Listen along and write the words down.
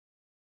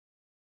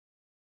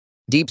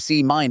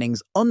Deep-sea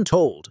mining's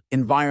untold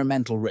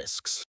environmental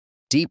risks.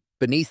 Deep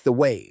beneath the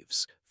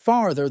waves,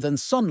 farther than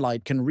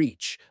sunlight can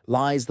reach,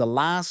 lies the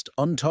last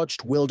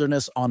untouched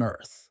wilderness on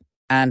Earth.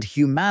 And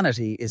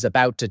humanity is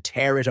about to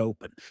tear it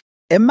open.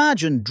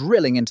 Imagine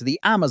drilling into the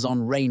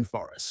Amazon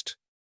rainforest,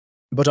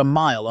 but a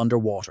mile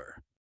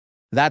underwater.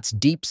 That's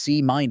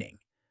deep-sea mining,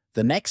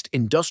 the next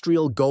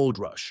industrial gold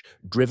rush,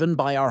 driven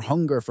by our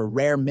hunger for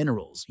rare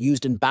minerals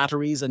used in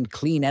batteries and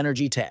clean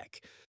energy tech.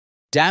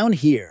 Down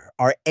here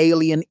are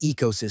alien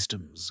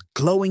ecosystems,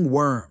 glowing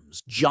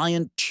worms,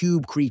 giant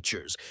tube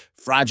creatures,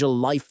 fragile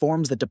life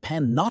forms that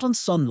depend not on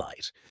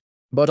sunlight,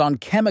 but on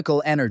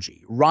chemical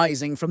energy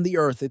rising from the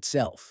Earth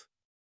itself.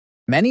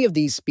 Many of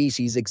these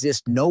species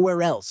exist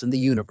nowhere else in the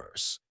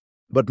universe.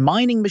 But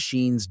mining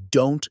machines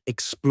don't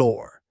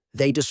explore,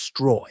 they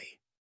destroy.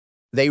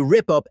 They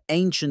rip up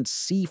ancient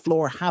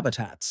seafloor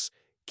habitats,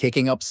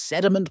 kicking up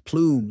sediment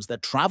plumes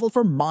that travel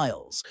for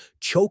miles,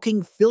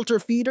 choking filter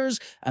feeders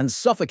and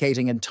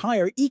suffocating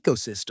entire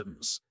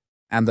ecosystems.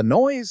 And the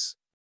noise?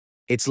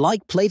 It's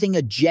like plating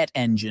a jet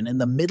engine in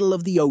the middle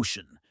of the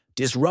ocean,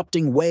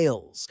 disrupting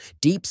whales,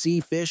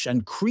 deep-sea fish,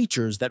 and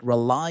creatures that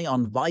rely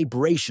on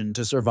vibration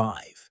to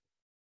survive.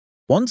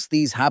 Once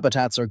these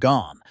habitats are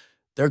gone,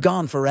 they're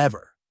gone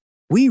forever.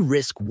 We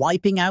risk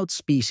wiping out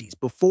species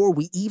before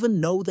we even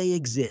know they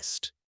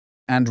exist,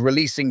 and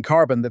releasing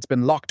carbon that's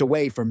been locked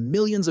away for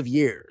millions of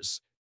years.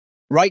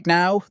 Right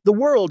now, the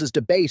world is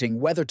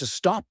debating whether to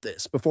stop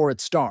this before it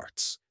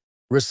starts.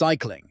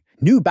 Recycling,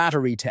 new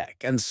battery tech,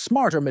 and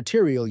smarter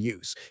material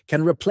use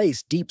can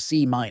replace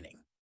deep-sea mining.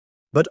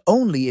 But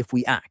only if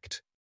we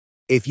act.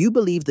 If you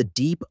believe the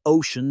deep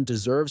ocean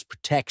deserves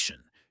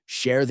protection,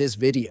 share this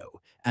video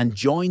and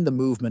join the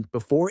movement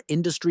before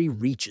industry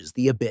reaches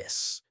the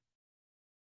abyss.